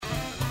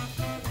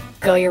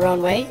Go Your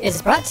Own Way is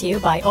brought to you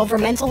by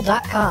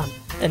Overmental.com,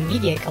 the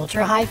media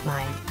culture hive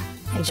mind.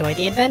 Enjoy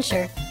the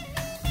adventure.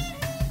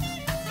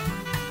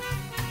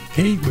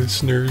 Hey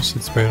listeners,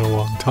 it's been a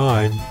long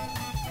time,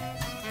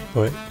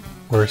 but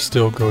we're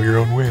still Go Your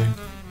Own Way.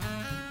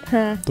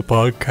 The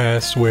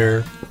podcast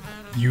where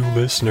you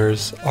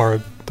listeners are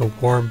the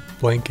warm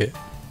blanket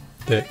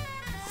that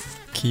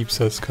keeps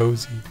us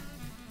cozy.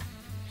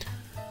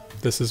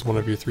 This is one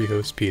of your three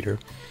hosts, Peter.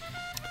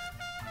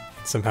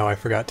 Somehow I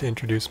forgot to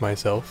introduce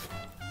myself.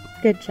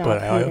 Good job,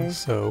 But I Peter.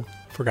 also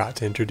forgot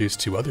to introduce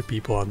two other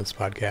people on this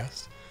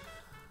podcast.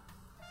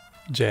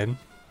 Jen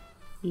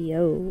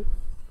Yo.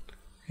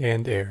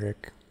 and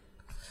Eric.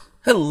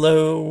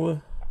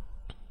 Hello.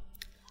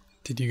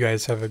 Did you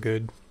guys have a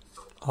good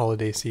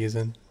holiday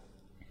season?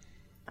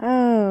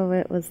 Oh,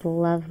 it was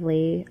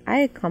lovely. I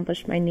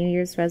accomplished my New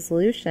Year's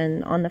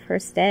resolution on the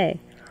first day.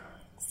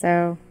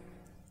 So,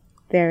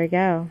 there we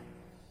go.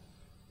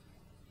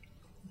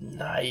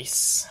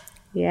 Nice.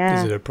 Yeah.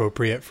 Is it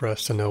appropriate for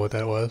us to know what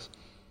that was?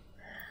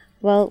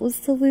 Well, it was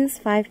to lose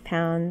 5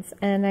 pounds,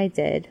 and I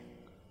did.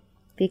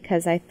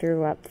 Because I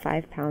threw up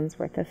 5 pounds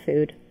worth of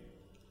food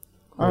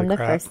on Holy the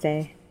crap. first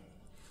day.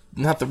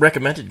 Not the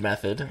recommended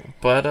method,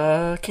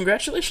 but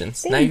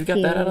congratulations. Now Thank you've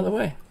got that out of you. the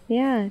way.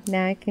 Yeah,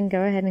 now I can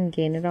go ahead and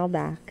gain it all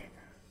back.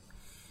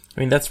 I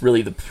mean, that's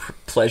really the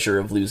pleasure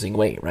of losing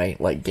weight, right?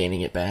 Like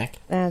gaining it back.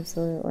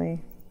 Absolutely.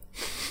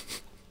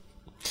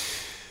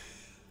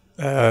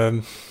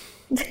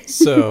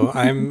 So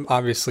I'm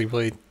obviously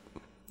really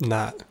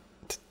not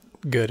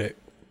good at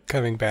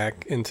coming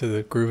back into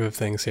the groove of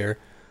things here.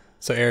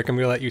 So Eric, I'm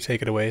going to let you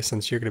take it away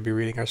since you're going to be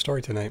reading our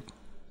story tonight.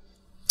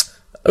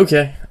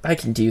 Okay, I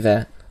can do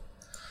that.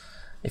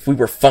 If we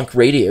were funk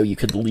radio, you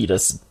could lead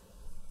us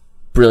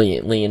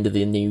brilliantly into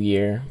the new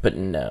year, but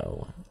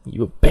no.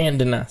 You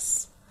abandon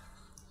us.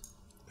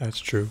 That's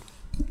true.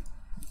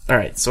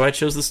 Alright, so I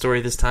chose the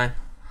story this time.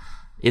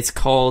 It's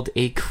called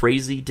A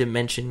Crazy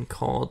Dimension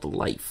Called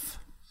Life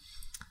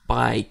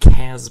by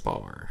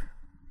Casbar.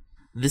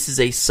 This is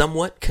a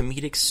somewhat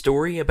comedic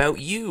story about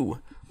you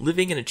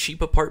living in a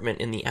cheap apartment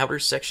in the outer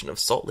section of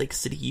Salt Lake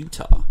City,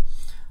 Utah,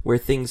 where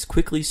things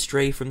quickly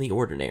stray from the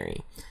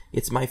ordinary.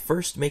 It's my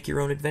first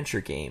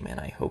make-your-own-adventure game, and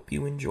I hope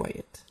you enjoy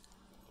it.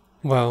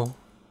 Well,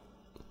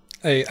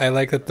 I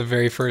like that the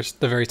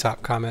very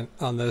top comment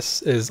on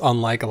this is,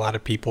 unlike a lot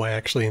of people, I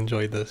actually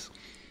enjoyed this.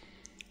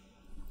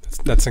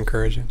 That's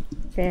encouraging.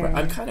 Fair.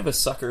 I'm kind of a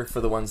sucker for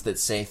the ones that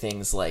say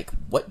things like,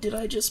 "What did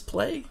I just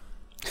play?"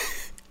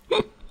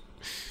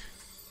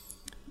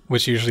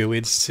 Which usually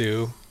leads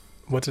to,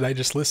 what did I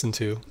just listen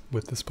to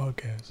with this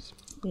podcast?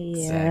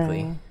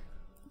 Yeah.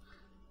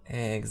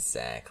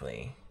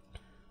 Exactly.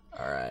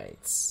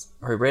 Alright.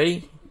 Are we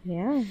ready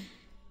Yeah.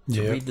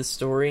 to Yeah, read the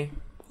story?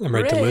 I'm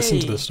ready to listen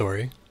to Hooray! the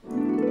story.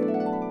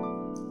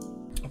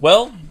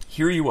 Well,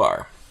 here you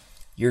are.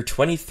 You're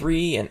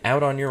 23 and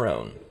out on your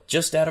own,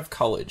 just out of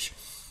college,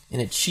 in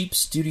a cheap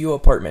studio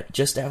apartment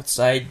just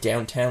outside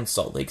downtown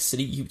Salt Lake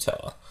City,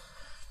 Utah.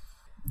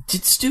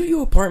 Did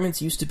studio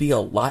apartments used to be a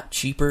lot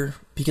cheaper?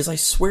 Because I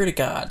swear to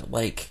God,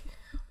 like,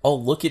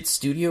 I'll look at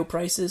studio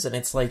prices and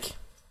it's like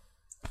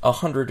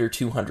 100 or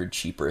 200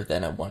 cheaper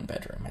than a one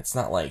bedroom. It's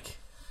not like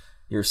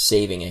you're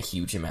saving a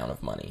huge amount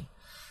of money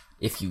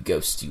if you go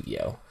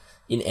studio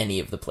in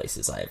any of the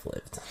places I have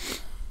lived.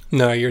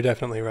 No, you're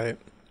definitely right.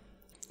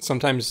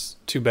 Sometimes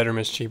 2-bedroom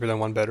is cheaper than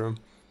 1-bedroom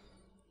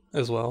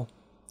as well.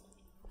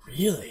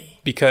 Really?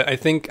 Because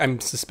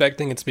I'm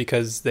suspecting it's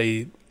because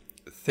they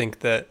think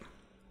that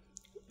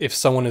if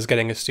someone is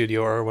getting a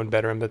studio or a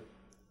 1-bedroom, that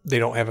they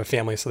don't have a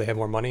family, so they have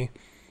more money.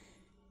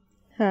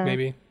 Huh.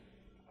 Maybe.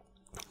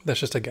 That's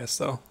just a guess,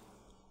 though.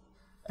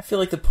 I feel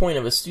like the point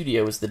of a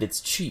studio is that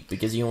it's cheap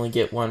because you only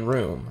get one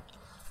room.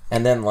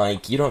 And then,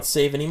 like, you don't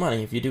save any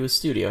money if you do a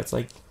studio. It's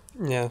like,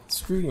 Yeah.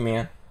 screw you,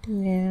 man.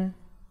 Yeah.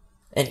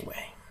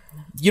 Anyway,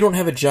 you don't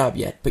have a job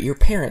yet, but your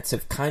parents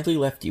have kindly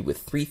left you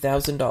with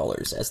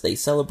 $3,000 as they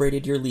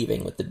celebrated your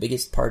leaving with the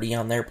biggest party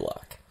on their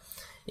block.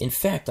 In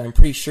fact, I'm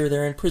pretty sure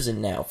they're in prison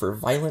now for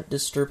violent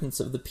disturbance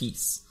of the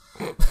peace.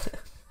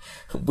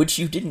 Which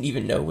you didn't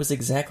even know was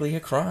exactly a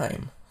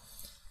crime.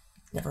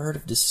 Never heard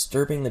of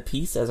disturbing the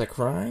peace as a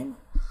crime?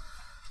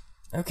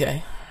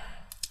 Okay.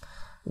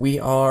 We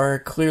are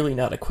clearly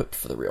not equipped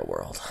for the real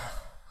world.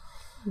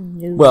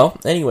 No. Well,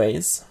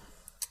 anyways,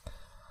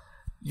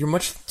 you're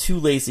much too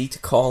lazy to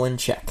call and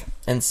check.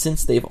 And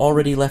since they've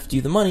already left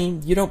you the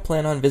money, you don't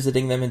plan on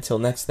visiting them until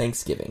next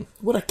Thanksgiving.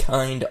 What a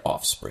kind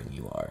offspring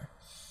you are.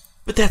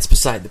 But that's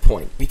beside the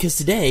point, because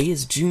today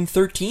is June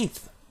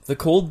 13th. The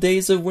cold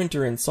days of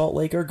winter in Salt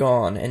Lake are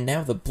gone, and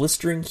now the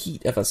blistering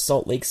heat of a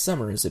Salt Lake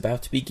summer is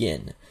about to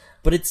begin.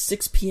 But it's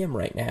 6 p.m.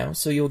 right now,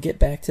 so you'll get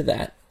back to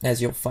that,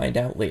 as you'll find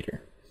out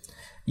later.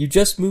 You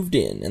just moved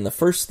in, and the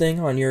first thing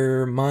on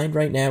your mind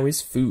right now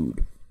is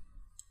food.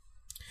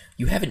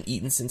 You haven't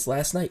eaten since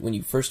last night when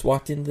you first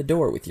walked in the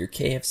door with your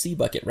KFC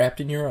bucket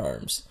wrapped in your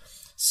arms.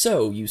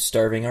 So, you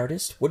starving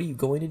artist, what are you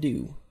going to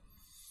do?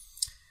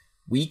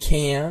 We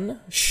can.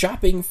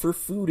 Shopping for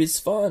food is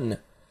fun.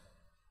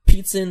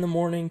 Pizza in the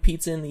morning,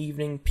 pizza in the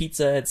evening,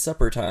 pizza at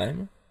supper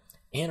time,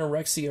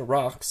 anorexia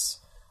rocks,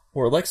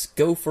 or let's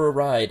go for a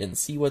ride and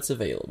see what's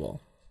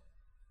available.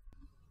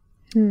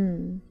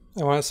 I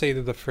want to say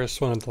either the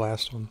first one or the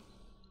last one.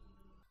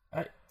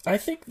 I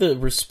think the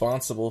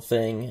responsible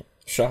thing,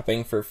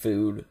 shopping for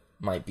food,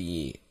 might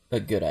be a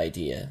good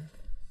idea.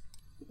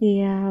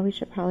 Yeah, we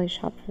should probably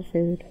shop for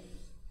food.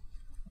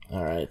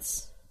 Alright,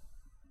 let's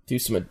do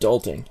some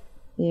adulting.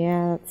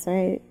 Yeah, that's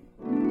right.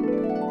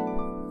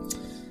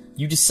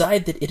 You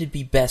decide that it'd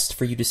be best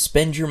for you to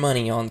spend your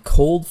money on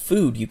cold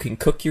food you can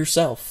cook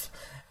yourself,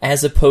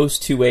 as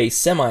opposed to a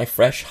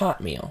semi-fresh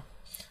hot meal.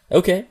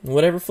 Okay,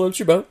 whatever floats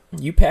your boat.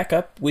 You pack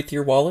up with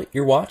your wallet,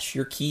 your watch,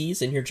 your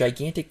keys, and your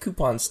gigantic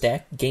coupon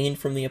stack gained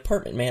from the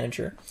apartment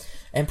manager,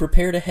 and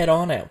prepare to head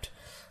on out.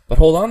 But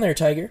hold on there,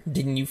 Tiger.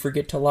 Didn't you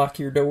forget to lock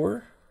your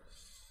door?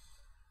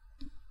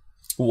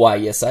 Why,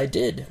 yes, I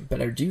did.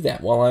 Better do that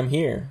while I'm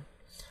here.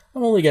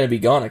 I'm only going to be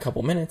gone a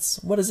couple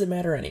minutes. What does it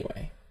matter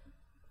anyway?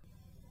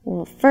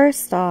 Well,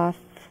 first off,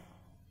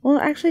 well,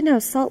 actually, no,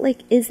 Salt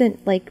Lake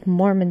isn't like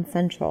Mormon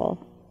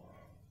Central.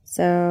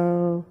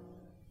 So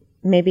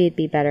maybe it'd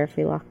be better if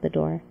we locked the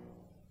door.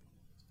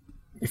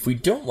 If we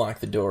don't lock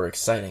the door,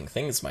 exciting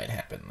things might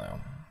happen, though.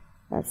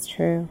 That's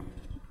true.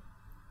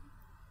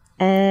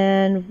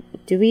 And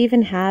do we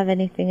even have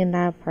anything in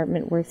that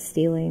apartment worth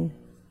stealing?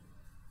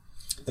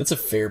 That's a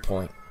fair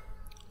point.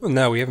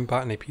 No, we haven't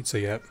bought any pizza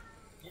yet.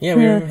 Yeah,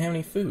 we don't even have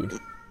any food.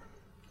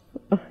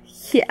 Oh,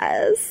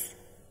 yes.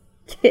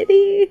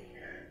 Kitty.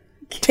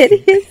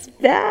 Kitty is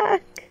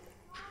back.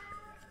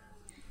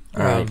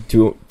 Alright,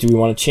 do we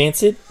want to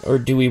chance it, or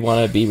do we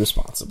want to be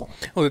responsible?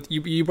 Well,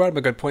 you brought up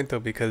a good point,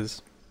 though,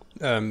 because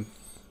now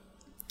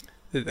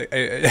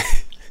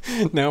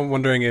I'm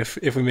wondering if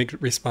we make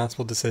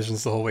responsible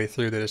decisions the whole way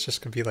through, that it's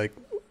just going to be like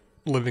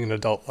living an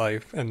adult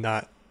life and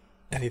not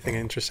anything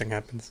interesting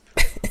happens.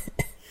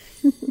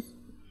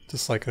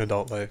 Just like an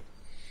adult life.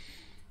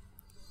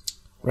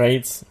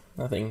 Right?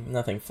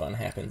 Nothing fun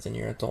happens in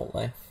your adult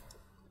life.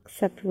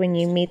 Except when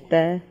you meet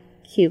the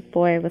cute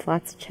boy with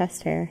lots of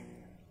chest hair.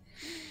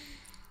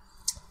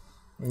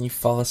 When you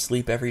fall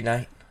asleep every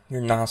night,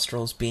 your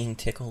nostrils being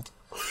tickled.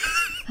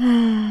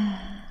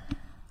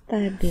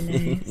 That'd be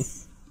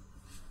nice.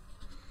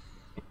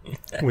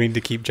 We need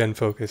to keep Jen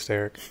focused,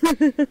 Eric.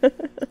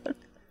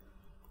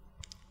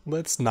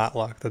 Let's not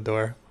lock the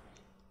door.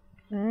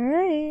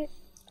 Alright.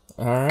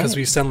 Because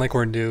we sound like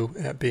we're new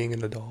at being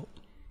an adult.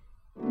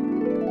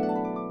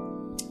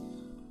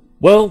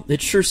 Well,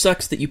 it sure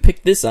sucks that you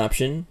picked this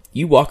option.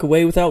 You walk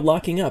away without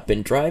locking up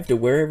and drive to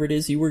wherever it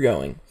is you were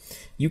going.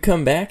 You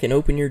come back and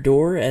open your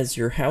door as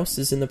your house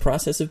is in the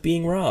process of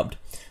being robbed.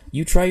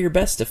 You try your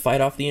best to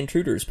fight off the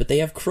intruders, but they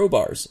have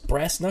crowbars,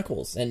 brass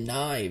knuckles, and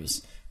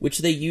knives, which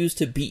they use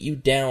to beat you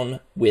down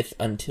with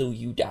until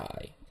you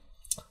die.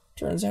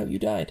 Turns out you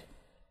died.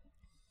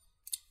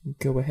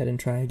 Go ahead and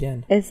try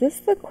again. Is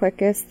this the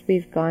quickest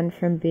we've gone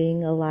from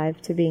being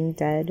alive to being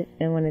dead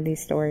in one of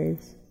these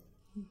stories?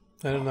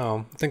 I don't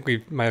know. I think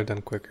we might have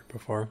done quicker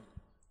before.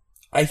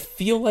 I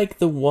feel like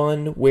the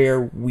one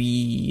where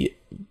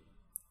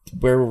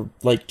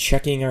like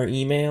checking our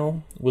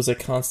email was a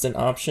constant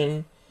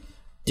option.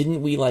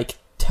 Didn't we like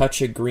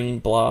touch a green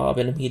blob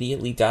and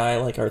immediately die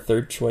like our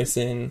third choice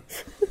in?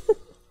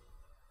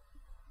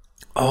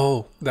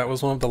 Oh, that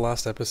was one of the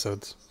last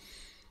episodes.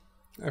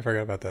 I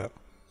forgot about that.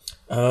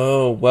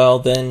 Oh, well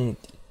then,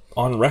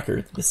 on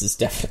record, this is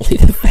definitely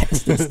the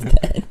fastest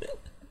then.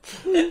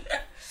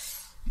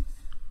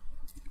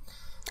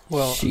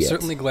 Well, Shit. I'm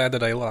certainly glad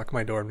that I locked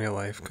my door in real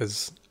life,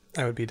 because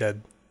I would be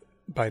dead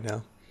by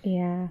now.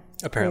 Yeah.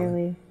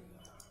 Apparently.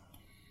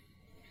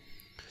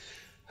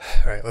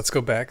 Clearly. Alright, let's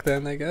go back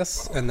then, I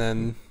guess, and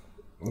then...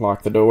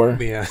 Lock the door.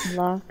 Yeah.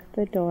 Lock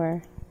the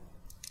door.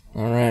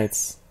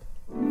 Alright.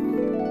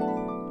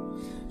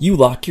 You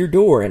lock your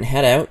door and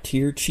head out to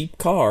your cheap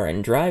car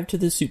and drive to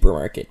the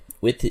supermarket,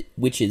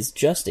 which is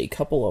just a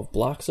couple of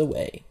blocks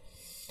away.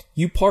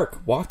 You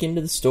park, walk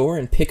into the store,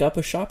 and pick up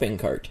a shopping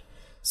cart.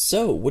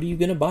 So, what are you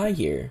going to buy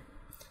here?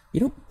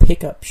 You don't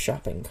pick up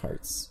shopping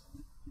carts.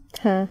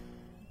 Huh.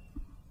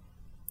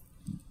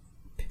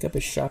 Pick up a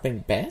shopping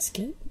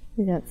basket?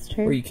 That's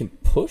true. Or you can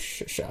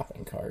push a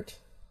shopping cart.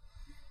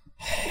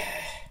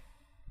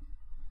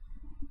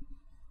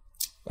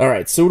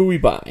 Alright, so what do we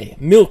buy?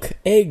 Milk,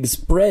 eggs,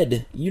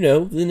 bread, you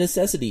know, the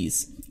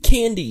necessities.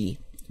 Candy,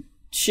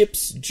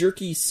 chips,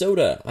 jerky,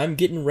 soda. I'm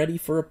getting ready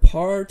for a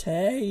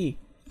party.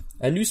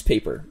 A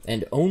newspaper,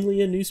 and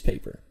only a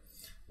newspaper.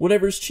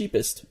 Whatever's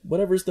cheapest,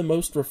 whatever's the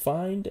most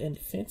refined and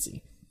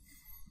fancy.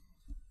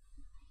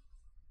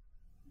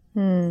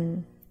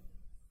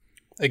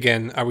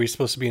 Again, are we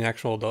supposed to be an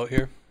actual adult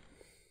here?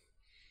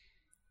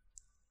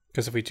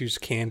 Because if we choose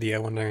candy,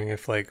 I'm wondering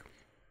if, like,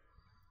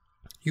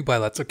 you buy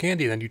lots of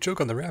candy, then you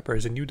choke on the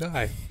wrappers and you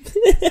die.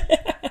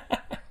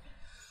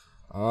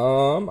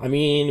 I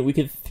mean, we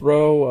could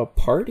throw a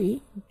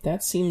party.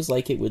 That seems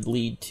like it would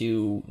lead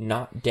to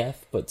not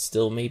death, but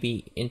still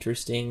maybe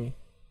interesting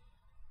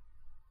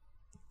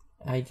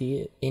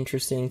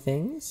interesting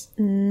things?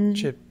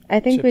 I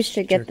think we chips,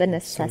 should get the jerky,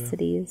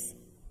 necessities.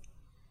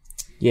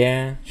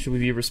 Yeah, should we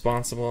be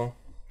responsible?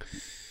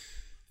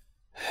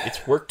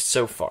 It's worked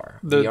so far.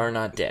 We are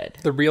not dead.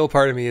 The real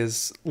part of me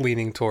is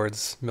leaning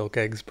towards milk,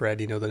 eggs, bread,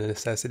 the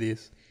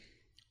necessities.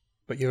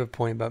 But you have a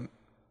point about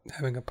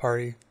having a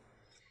party.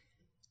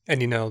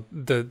 And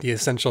the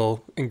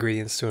essential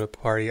ingredients to a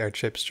party are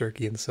chips,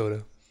 jerky, and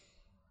soda.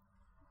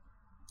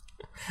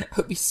 I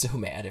would be so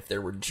mad if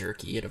there were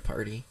jerky at a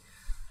party.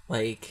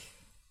 Like,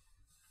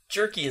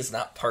 jerky is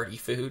not party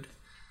food.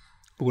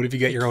 But what if you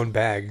get your own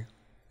bag?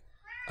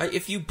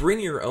 If you bring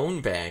your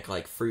own bag,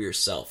 like, for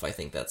yourself, I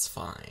think that's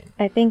fine.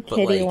 I think But,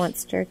 Kitty like-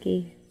 wants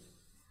jerky.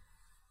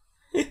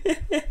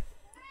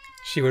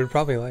 She would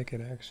probably like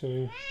it,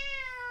 actually.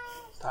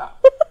 I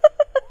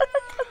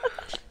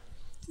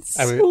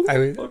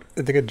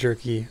think a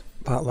jerky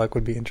potluck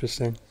would be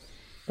interesting.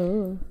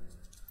 Ooh.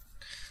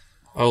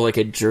 Oh, like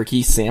a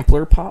jerky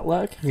sampler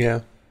potluck?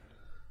 Yeah.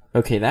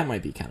 Okay, that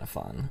might be kind of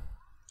fun.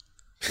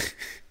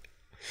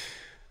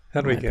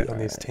 How do we Might get be on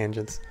these alright.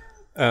 tangents?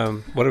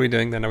 What are we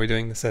doing then? Are we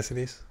doing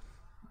necessities?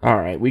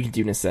 Alright, we can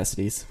do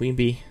necessities. We can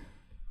be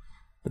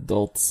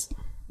adults.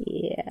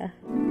 Yeah.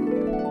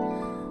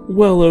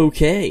 Well,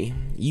 okay.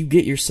 You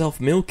get yourself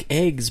milk,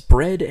 eggs,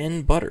 bread,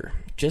 and butter,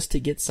 just to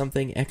get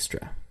something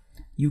extra.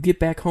 You get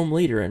back home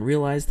later and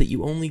realize that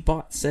you only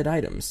bought said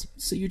items,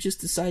 so you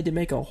just decide to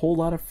make a whole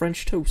lot of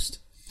French toast.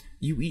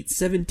 You eat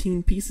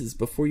 17 pieces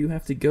before you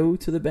have to go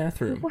to the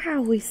bathroom.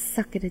 Wow, we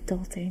suck at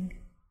adulting.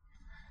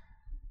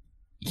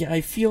 Yeah,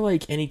 I feel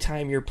like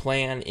anytime your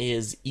plan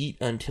is eat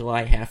until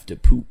I have to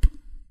poop,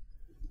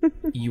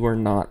 you are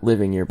not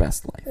living your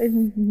best life.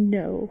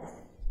 No.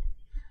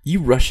 You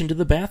rush into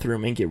the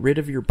bathroom and get rid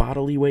of your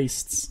bodily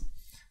wastes.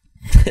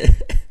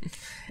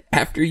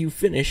 After you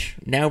finish,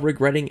 now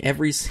regretting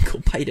every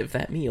single bite of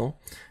that meal,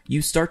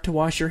 you start to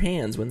wash your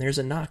hands when there's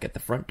a knock at the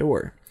front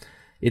door.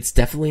 It's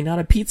definitely not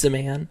a pizza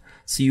man,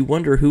 so you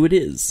wonder who it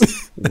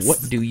is.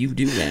 What do you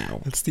do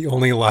now? That's the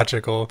only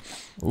logical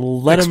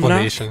Let him knock.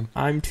 explanation.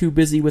 I'm too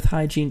busy with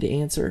hygiene to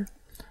answer.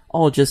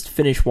 I'll just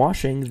finish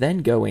washing, then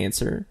go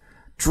answer.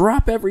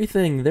 Drop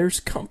everything, there's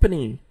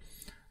company.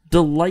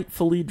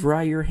 Delightfully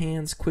dry your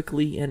hands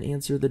quickly and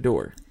answer the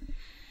door.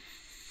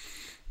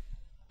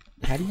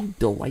 How do you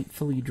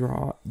delightfully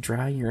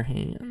dry your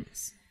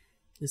hands?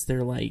 Is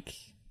there like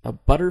a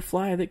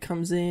butterfly that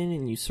comes in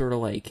and you sort of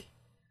like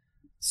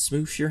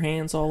smoosh your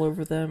hands all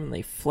over them and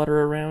they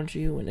flutter around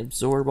you and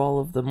absorb all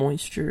of the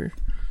moisture?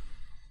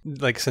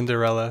 Like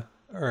Cinderella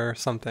or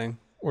something.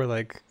 Or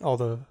like all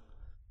the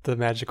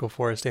magical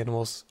forest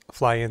animals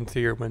fly in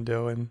through your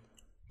window and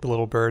the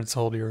little birds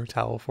hold your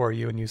towel for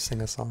you and you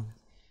sing a song.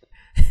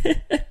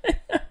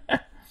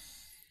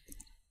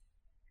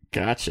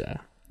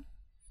 Gotcha.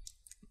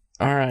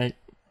 All right.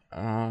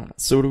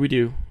 So what do we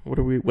do? What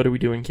are we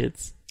doing,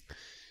 kids?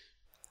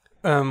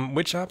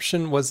 Which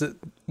option was it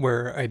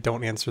where I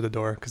don't answer the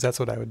door? Because that's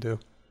what I would do.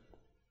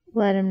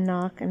 Let him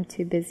knock. I'm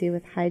too busy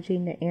with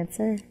hygiene to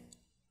answer.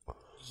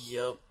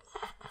 Yep.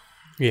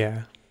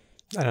 Yeah.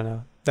 I don't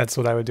know. That's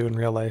what I would do in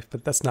real life,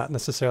 but that's not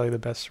necessarily the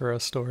best for a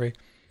story.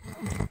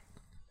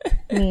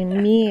 I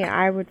mean,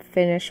 I would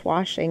finish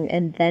washing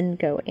and then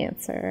go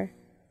answer.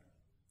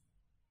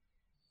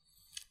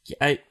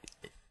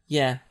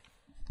 Yeah.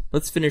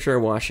 Let's finish our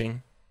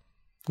washing.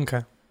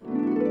 Okay.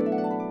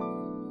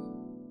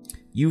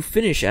 You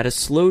finish at a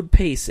slowed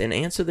pace and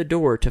answer the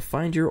door to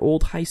find your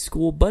old high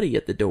school buddy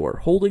at the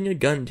door, holding a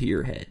gun to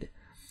your head.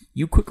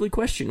 You quickly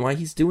question why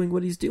he's doing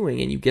what he's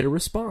doing, and you get a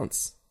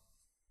response.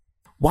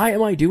 Why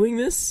am I doing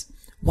this?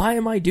 Why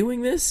am I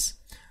doing this?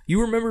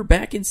 You remember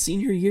back in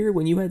senior year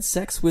when you had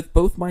sex with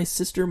both my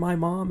sister, my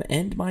mom,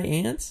 and my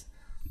aunt?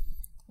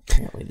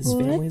 Apparently this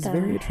family is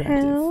very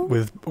attractive. Hell?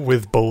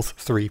 With both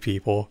three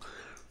people.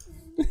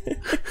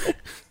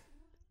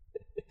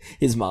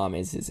 His mom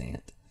is his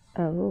aunt.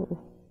 Oh.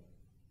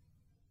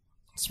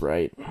 That's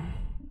right.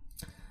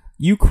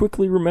 You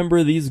quickly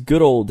remember these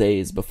good old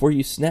days before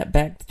you snap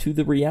back to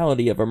the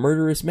reality of a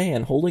murderous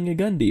man holding a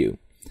gun to you.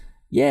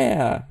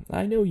 Yeah,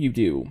 I know you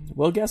do.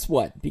 Well, guess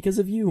what? Because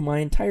of you, my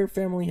entire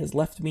family has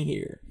left me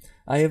here.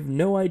 I have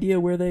no idea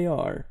where they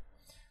are.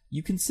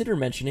 You consider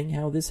mentioning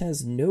how this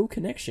has no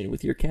connection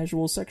with your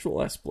casual sexual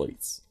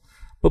exploits.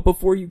 But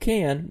before you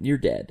can, you're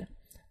dead.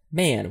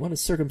 Man, what a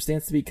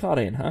circumstance to be caught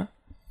in, huh?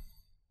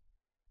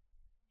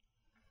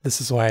 This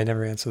is why I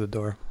never answer the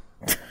door.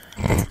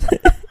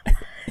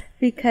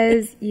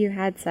 Because you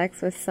had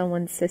sex with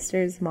someone's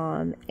sister's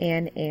mom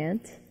and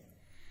aunt?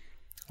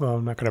 Well,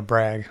 I'm not going to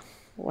brag.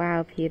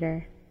 Wow,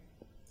 Peter.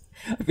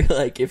 I feel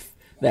like if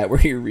that were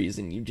your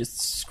reason, you'd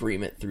just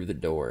scream it through the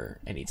door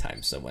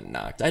anytime someone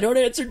knocked. I don't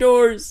answer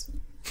doors!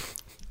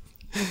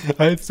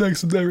 I had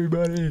sex with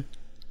everybody.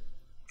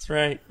 That's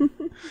right.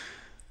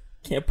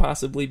 Can't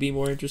possibly be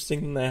more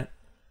interesting than that.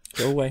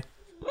 Go away.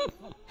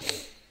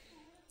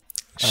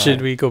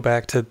 Should we go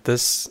back to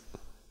this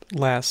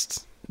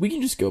last? We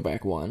can just go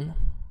back one.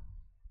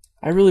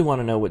 I really want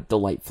to know what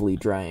delightfully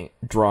drying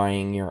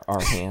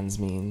our hands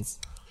means.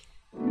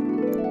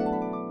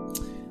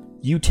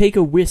 You take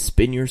a wisp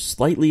in your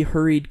slightly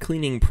hurried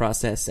cleaning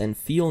process and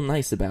feel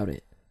nice about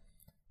it.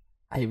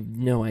 I have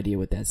no idea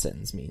what that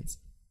sentence means.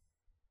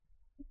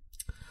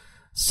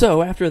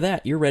 So, after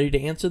that, you're ready to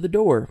answer the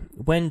door,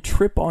 when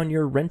trip on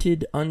your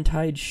rented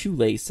untied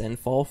shoelace and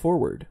fall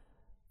forward.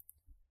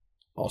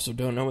 Also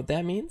don't know what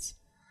that means.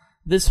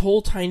 This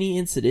whole tiny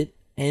incident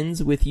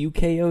ends with you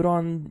KO'd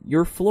on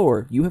your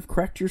floor. You have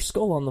cracked your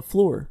skull on the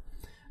floor.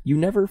 You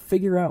never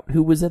figure out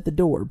who was at the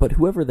door, but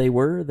whoever they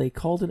were, they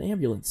called an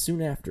ambulance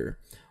soon after.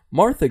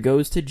 Martha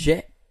goes to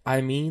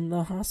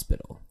the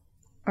hospital.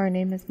 Our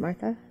name is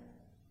Martha.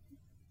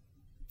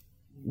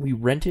 We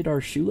rented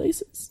our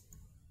shoelaces?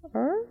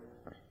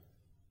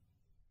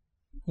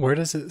 Where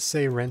does it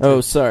say rented?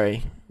 Oh,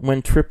 sorry.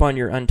 When trip on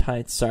your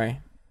untied... Sorry.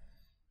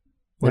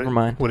 Never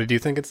mind. What did you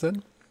think it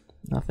said?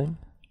 Nothing.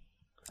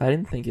 I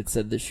didn't think it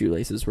said the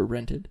shoelaces were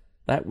rented.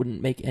 That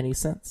wouldn't make any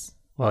sense.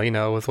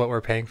 Well, with what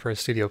we're paying for a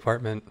studio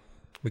apartment,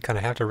 we kind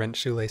of have to rent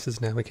shoelaces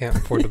now. We can't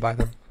afford to buy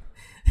them.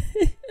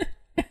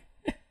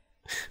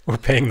 We're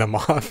paying them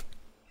off.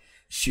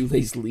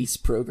 Shoelace lease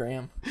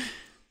program.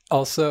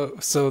 Also,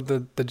 so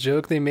the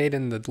joke they made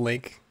in the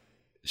lake,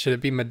 should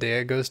it be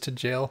Medea goes to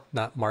jail,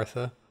 not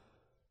Martha?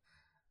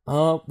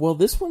 Well,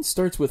 this one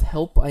starts with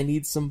help, I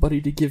need somebody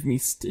to give me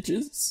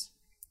stitches.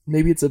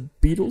 Maybe it's a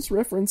Beatles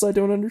reference I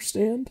don't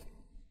understand.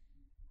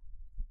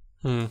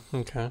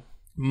 Okay.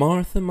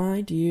 Martha,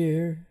 my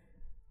dear.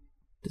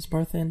 Does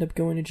Martha end up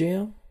going to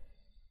jail?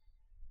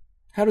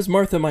 How does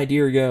Martha, my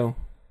dear go?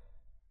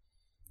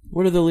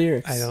 What are the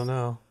lyrics? I don't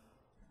know.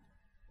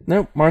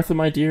 Nope, Martha,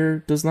 my dear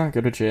does not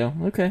go to jail.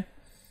 Okay.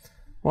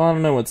 Well, I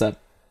don't know what's up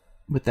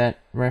with that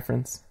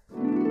reference.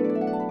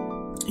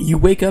 You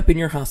wake up in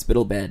your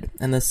hospital bed,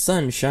 and the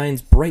sun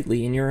shines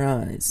brightly in your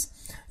eyes.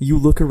 You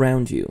look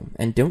around you,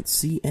 and don't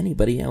see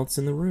anybody else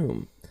in the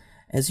room.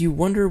 As you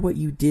wonder what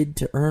you did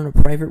to earn a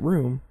private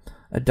room,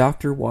 a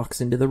doctor walks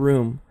into the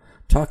room,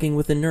 talking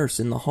with a nurse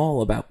in the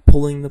hall about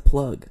pulling the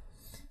plug.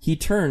 He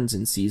turns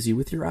and sees you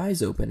with your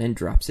eyes open and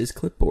drops his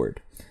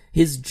clipboard.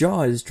 His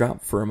jaw is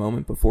dropped for a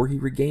moment before he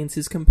regains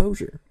his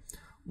composure.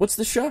 What's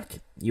the shock?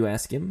 You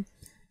ask him.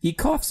 He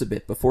coughs a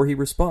bit before he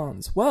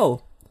responds.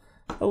 Well,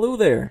 hello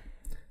there.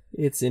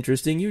 It's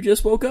interesting you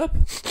just woke up.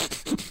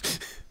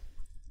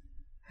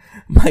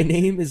 My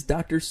name is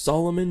Dr.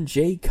 Solomon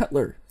J.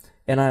 Cutler,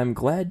 and I'm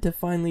glad to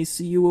finally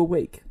see you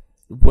awake.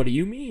 What do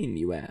you mean,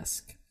 you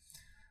ask?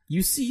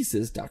 You see,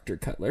 says Dr.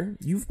 Cutler,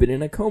 you've been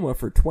in a coma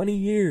for 20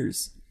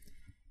 years.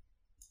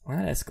 Well,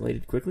 that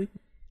escalated quickly.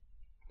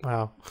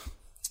 Wow.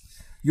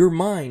 Your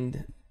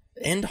mind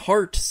and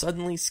heart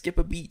suddenly skip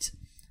a beat,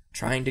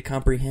 trying to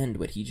comprehend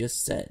what he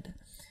just said.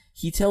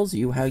 He tells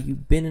you how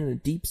you've been in a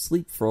deep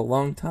sleep for a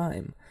long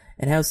time,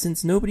 and how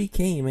since nobody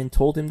came and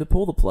told him to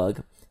pull the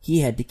plug,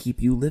 he had to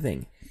keep you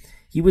living.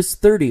 He was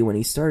 30 when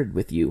he started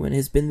with you, and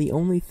has been the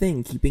only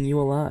thing keeping you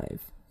alive.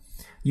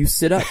 You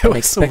sit up and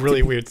expect... That was a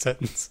really weird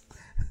sentence.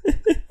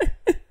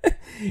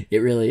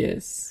 It really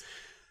is.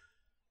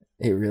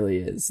 It really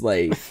is.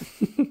 Like,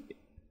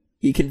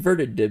 he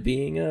converted to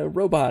being a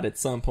robot at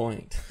some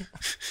point.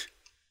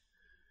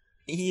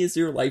 He is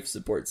your life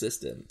support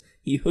system.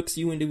 He hooks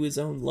you into his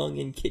own lung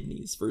and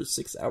kidneys for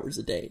 6 hours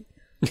a day.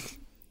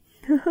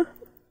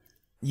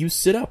 You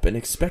sit up and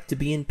expect to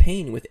be in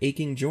pain with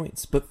aching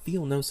joints, but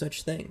feel no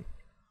such thing.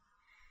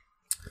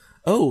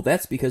 Oh,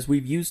 that's because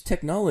we've used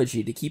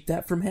technology to keep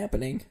that from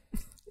happening.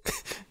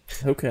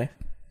 Okay.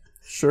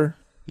 Sure.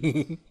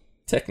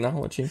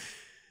 Technology.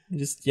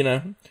 Just,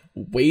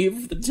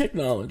 wave the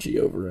technology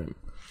over him.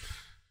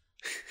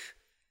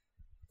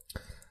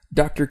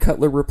 Dr.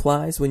 Cutler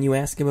replies when you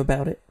ask him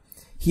about it.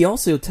 He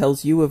also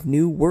tells you of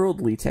new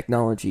worldly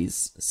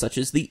technologies, such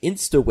as the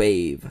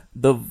InstaWave,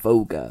 the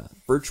Voga,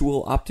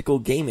 virtual optical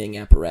gaming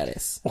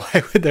apparatus.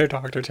 Why would their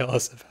doctor tell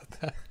us about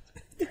that?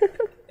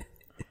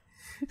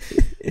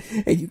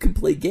 And you can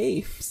play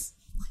games.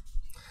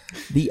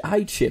 The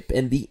iChip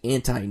and the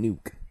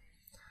anti-nuke.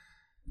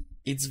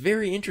 It's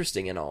very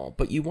interesting and all,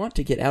 but you want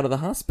to get out of the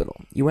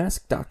hospital. You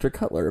ask Dr.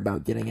 Cutler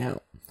about getting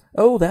out.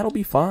 Oh, that'll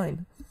be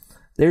fine.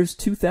 There's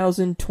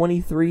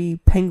 2023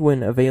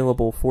 Penguin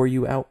available for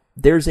you out.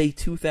 There's a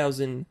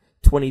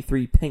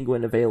 2023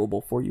 Penguin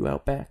available for you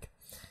out back.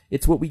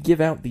 It's what we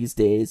give out these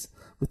days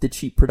with the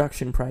cheap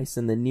production price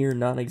and the near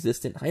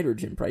non-existent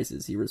hydrogen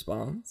prices, he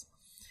responds.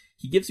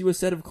 He gives you a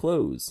set of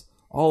clothes,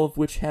 all of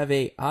which have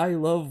a I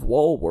Love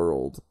Wall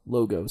World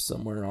logo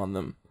somewhere on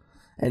them,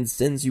 and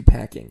sends you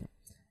packing.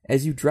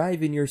 As you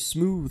drive in your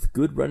smooth,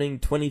 good-running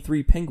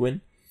 23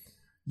 Penguin,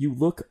 you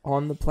look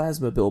on the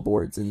plasma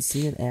billboards and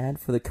see an ad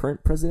for the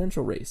current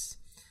presidential race.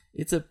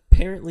 It's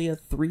apparently a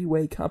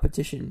three-way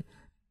competition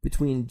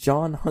between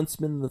John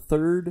Huntsman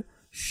III,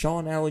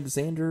 Sean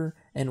Alexander,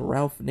 and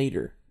Ralph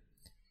Nader.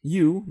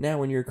 You,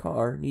 now in your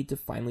car, need to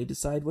finally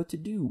decide what to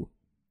do.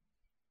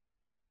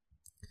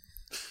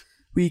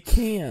 We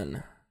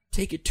can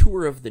take a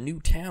tour of the new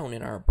town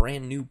in our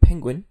brand new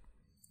Penguin,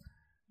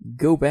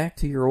 go back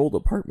to your old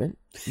apartment,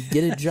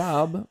 get a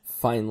job,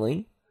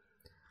 finally,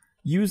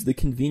 use the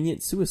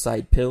convenient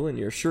suicide pill in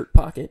your shirt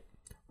pocket,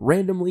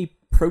 randomly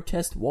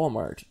protest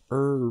Walmart,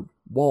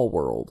 Wall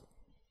World.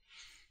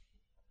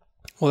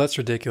 Well, that's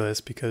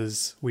ridiculous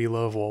because we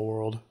love Wall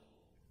World.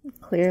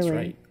 Clearly. That's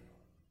right.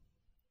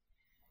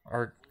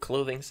 Our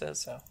clothing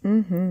says so.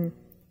 Mm-hmm.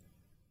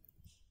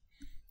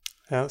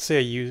 I don't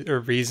see a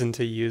reason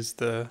to use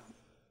the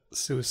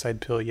suicide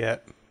pill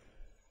yet,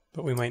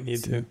 but we might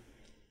need to.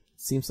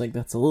 Seems like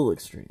that's a little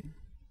extreme.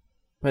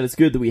 But it's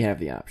good that we have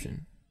the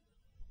option.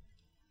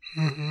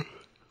 Mm-hmm.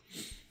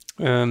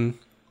 I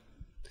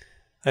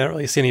don't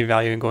really see any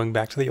value in going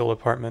back to the old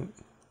apartment.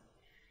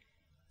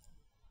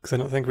 Because I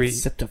don't think we...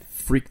 Except to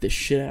freak the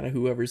shit out of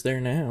whoever's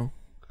there now.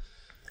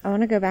 I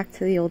want to go back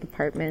to the old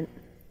apartment.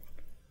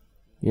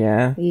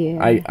 Yeah?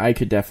 Yeah. I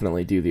could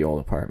definitely do the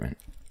old apartment.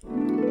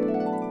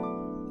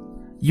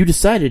 You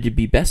decided it'd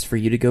be best for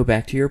you to go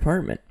back to your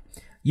apartment.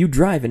 You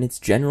drive in its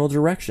general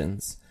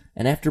directions,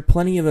 and after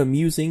plenty of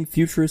amusing,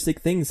 futuristic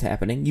things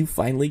happening, you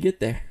finally get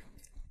there.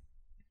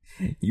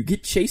 You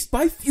get chased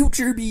by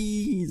future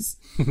bees!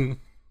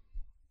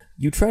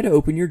 You try to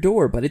open your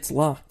door, but it's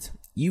locked.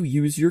 You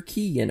use your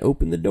key and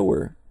open the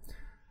door.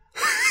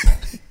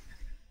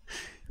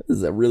 This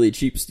is a really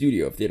cheap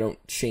studio if they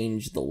don't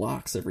change the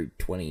locks every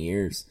 20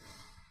 years.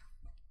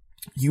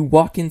 You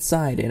walk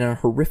inside and a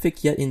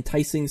horrific yet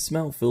enticing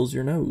smell fills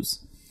your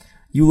nose.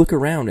 You look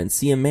around and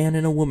see a man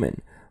and a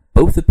woman,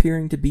 both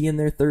appearing to be in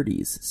their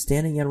 30s,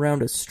 standing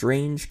around a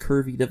strange,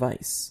 curvy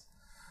device.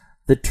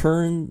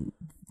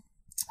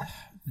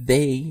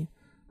 They,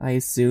 I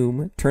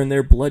assume, turn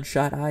their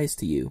bloodshot eyes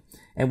to you,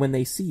 and when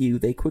they see you,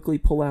 they quickly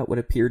pull out what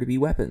appear to be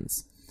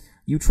weapons.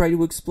 You try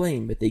to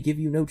explain, but they give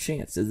you no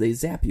chance as they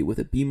zap you with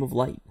a beam of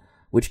light,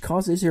 which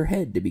causes your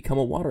head to become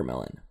a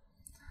watermelon.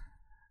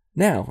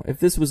 Now, if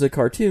this was a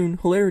cartoon,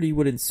 hilarity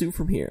would ensue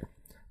from here.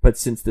 But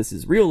since this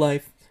is real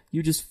life,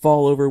 you just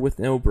fall over with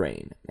no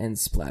brain and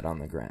splat on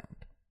the ground.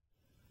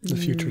 The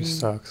future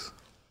sucks.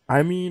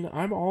 I mean,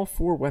 I'm all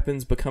for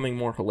weapons becoming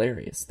more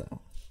hilarious,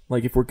 though.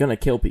 Like, if we're gonna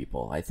kill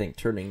people, I think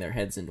turning their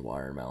heads into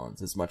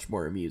watermelons is much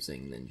more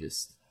amusing than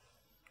just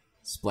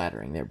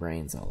splattering their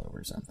brains all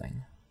over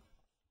something.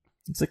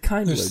 It's a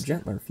kinder,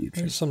 gentler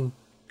future. There's some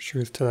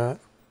truth to that.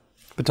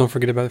 But don't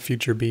forget about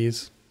future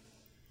bees.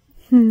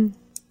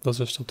 Those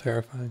are still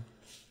terrifying.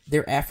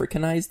 They're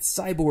Africanized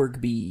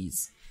cyborg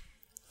bees.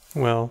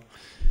 Well,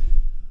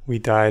 we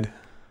died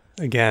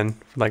again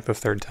for like the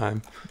third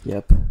time.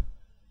 Yep.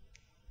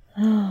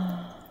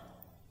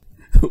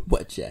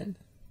 What, Jen?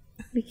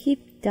 We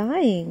keep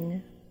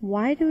dying.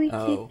 Why do we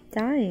keep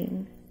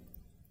dying?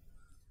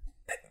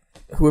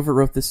 Whoever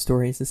wrote this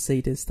story is a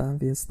sadist,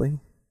 obviously.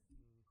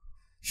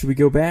 Should we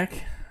go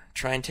back?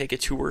 Try and take a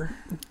tour?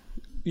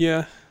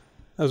 Yeah.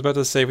 I was about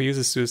to say, if we use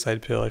a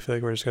suicide pill, I feel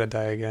like we're just going to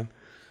die again.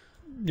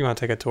 You want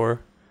to take a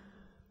tour?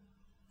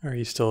 Or are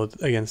you still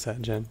against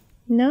that, Jen?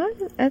 No,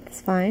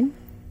 that's fine.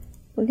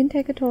 We can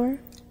take a tour.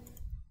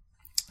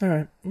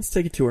 Alright, let's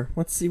take a tour.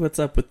 Let's see what's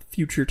up with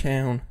Future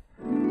Town.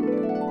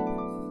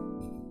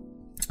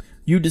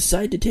 You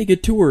decide to take a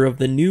tour of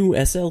the new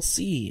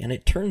SLC, and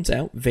it turns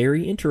out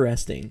very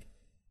interesting.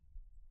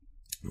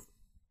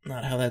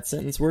 Not how that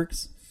sentence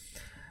works.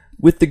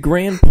 With the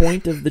grand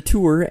point of the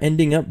tour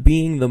ending up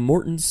being the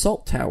Morton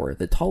Salt Tower,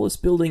 the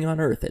tallest building on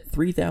Earth at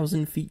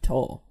 3,000 feet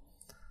tall.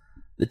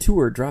 The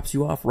tour drops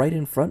you off right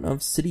in front of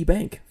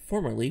Citibank,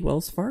 formerly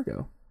Wells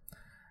Fargo.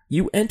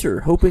 You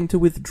enter, hoping to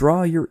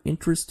withdraw your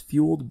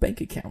interest-fueled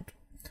bank account,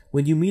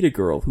 when you meet a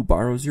girl who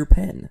borrows your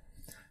pen.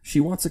 She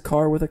wants a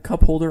car with a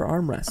cup holder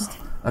armrest,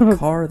 a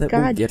car that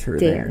will get her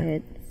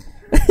there.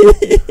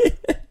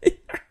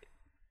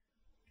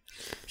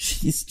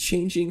 She's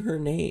changing her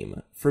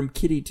name from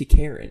Kitty to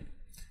Karen,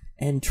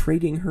 and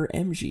trading her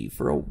MG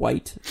for a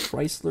white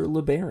Chrysler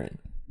LeBaron.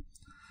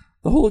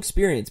 The whole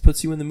experience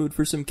puts you in the mood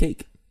for some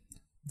cake,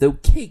 though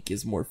cake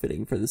is more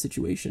fitting for the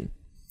situation.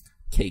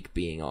 Cake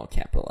being all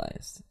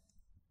capitalized.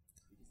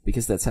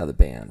 Because that's how the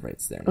band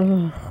writes their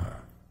name.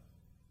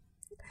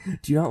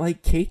 Do you not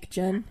like cake,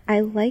 Jen? I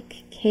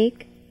like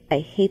cake. I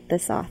hate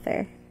this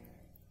author.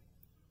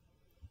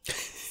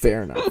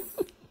 Fair enough.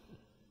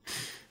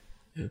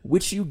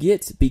 Which you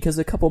get because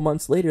a couple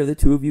months later the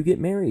two of you get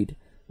married.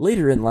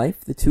 Later in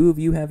life, the two of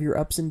you have your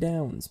ups and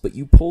downs, but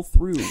you pull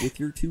through with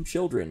your two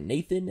children,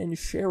 Nathan and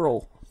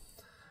Cheryl.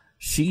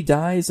 She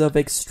dies of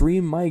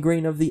extreme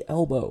migraine of the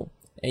elbow,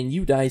 and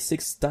you die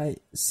 6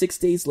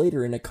 days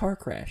later in a car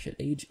crash at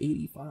age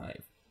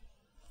 85.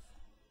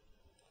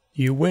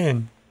 You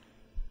win.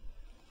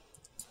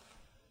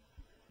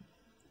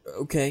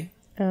 Okay.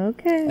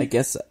 Okay. I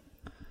guess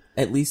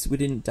at least we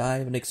didn't die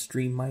of an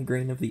extreme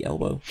migraine of the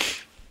elbow.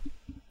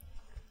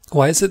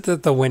 Why is it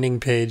that the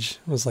winning page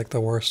was like the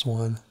worst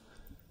one?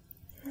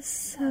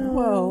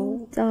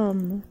 So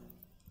dumb.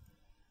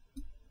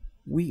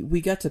 We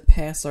got to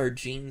pass our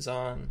genes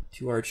on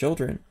to our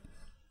children,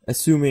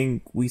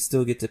 assuming we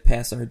still get to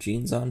pass our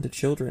genes on to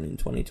children in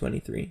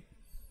 2023.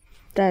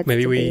 That's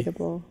Maybe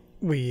debatable.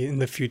 we in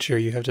the future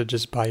you have to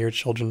just buy your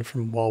children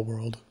from Wall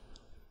World.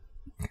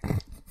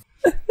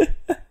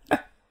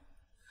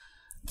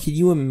 Can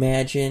you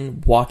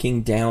imagine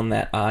walking down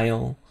that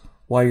aisle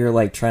while you're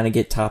like trying to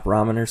get top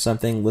ramen or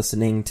something,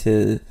 listening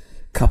to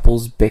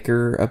couples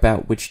bicker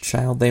about which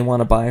child they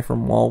want to buy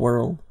from Wall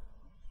World.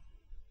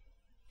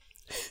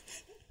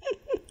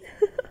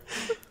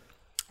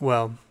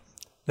 Well,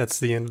 that's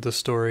the end of the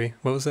story.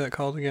 What was that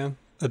called again?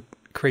 A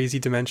crazy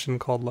dimension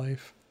called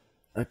life?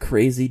 A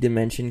Crazy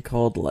Dimension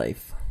Called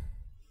Life.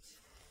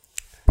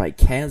 By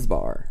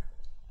Casbar.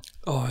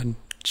 On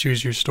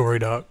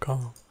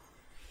ChooseYourStory.com.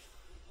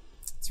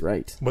 That's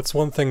right. What's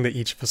one thing that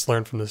each of us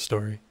learned from this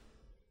story?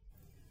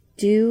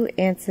 Do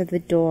answer the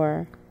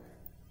door,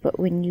 but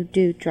when you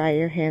do, dry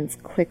your hands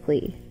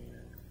quickly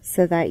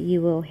so that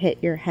you will hit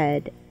your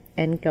head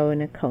and go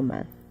in a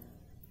coma.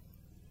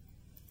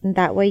 And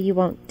that way you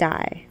won't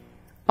die.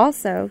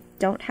 Also,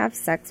 don't have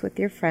sex with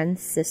your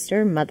friend's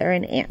sister, mother,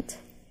 and aunt.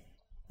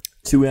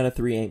 2 out of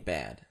 3 ain't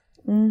bad.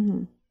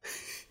 Mm-hmm.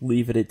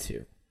 Leave it at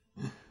 2.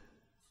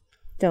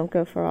 Don't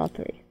go for all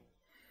 3.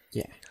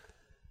 Yeah.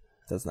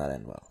 Does not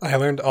end well. I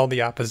learned all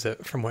the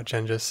opposite from what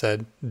Jen just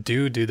said.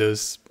 Do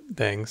those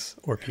things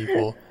or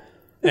people,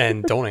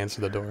 and don't answer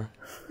the door.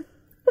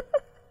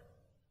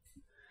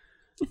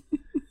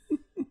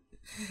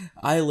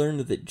 I learned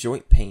that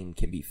joint pain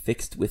can be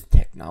fixed with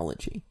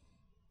technology.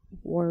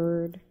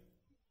 Word.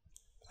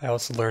 I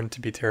also learned to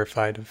be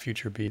terrified of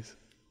future bees.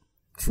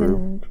 True.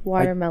 And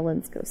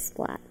watermelons go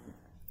splat.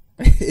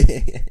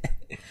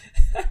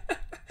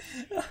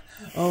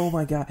 Oh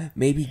my god.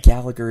 Maybe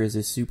Gallagher is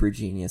a super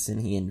genius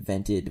and he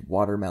invented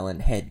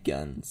watermelon head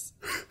guns.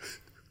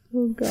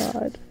 Oh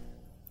god.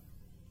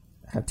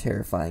 How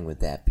terrifying would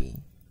that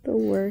be? The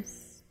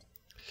worst.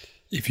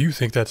 If you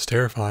think that's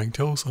terrifying,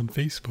 tell us on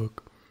Facebook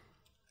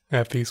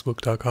at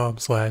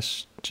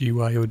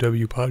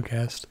facebook.com/GYOW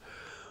podcast,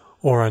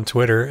 or on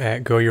Twitter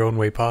at Go Your Own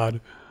Way Pod,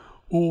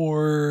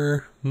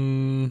 or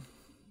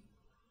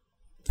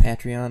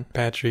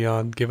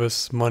Patreon. Give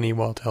us money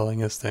while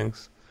telling us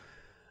things,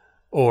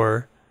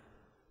 or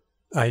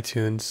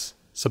iTunes.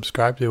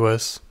 Subscribe to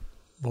us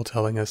while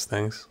telling us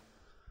things,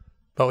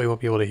 but we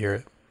won't be able to hear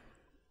it.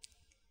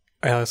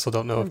 I also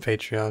don't know if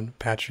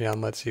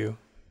Patreon lets you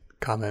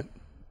comment.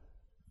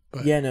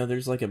 But... yeah, no,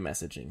 there's like a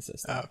messaging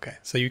system. Oh, okay,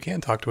 so you can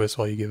talk to us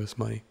while you give us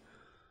money.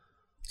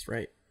 That's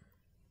right.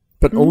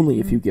 But only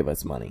if you give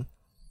us money.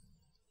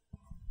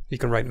 You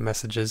can write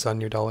messages on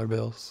your dollar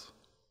bills.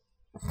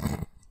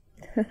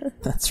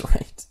 That's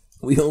right.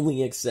 We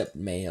only accept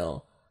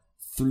mail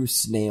through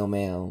snail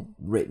mail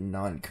written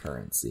on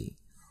currency.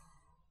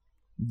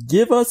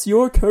 Give us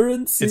your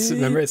currency.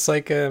 It's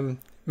like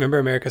remember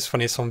America's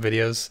Funniest Home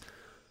Videos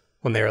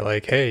when they were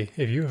like, hey,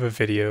 if you have a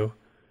video,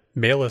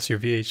 mail us your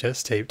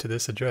VHS tape to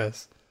this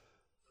address.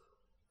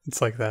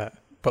 It's like that,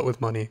 but with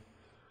money.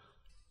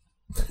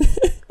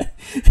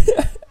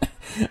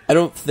 I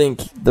don't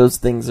think those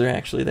things are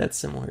actually that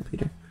similar,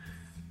 Peter.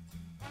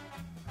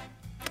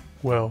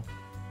 Well,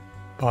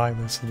 bye,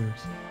 listeners.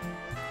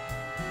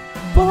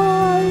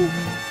 Bye!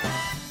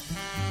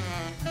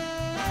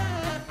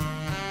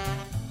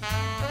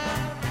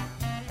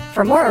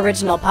 For more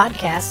original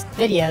podcasts,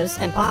 videos,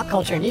 and pop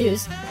culture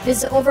news,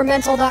 visit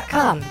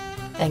overmental.com.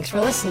 Thanks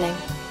for listening.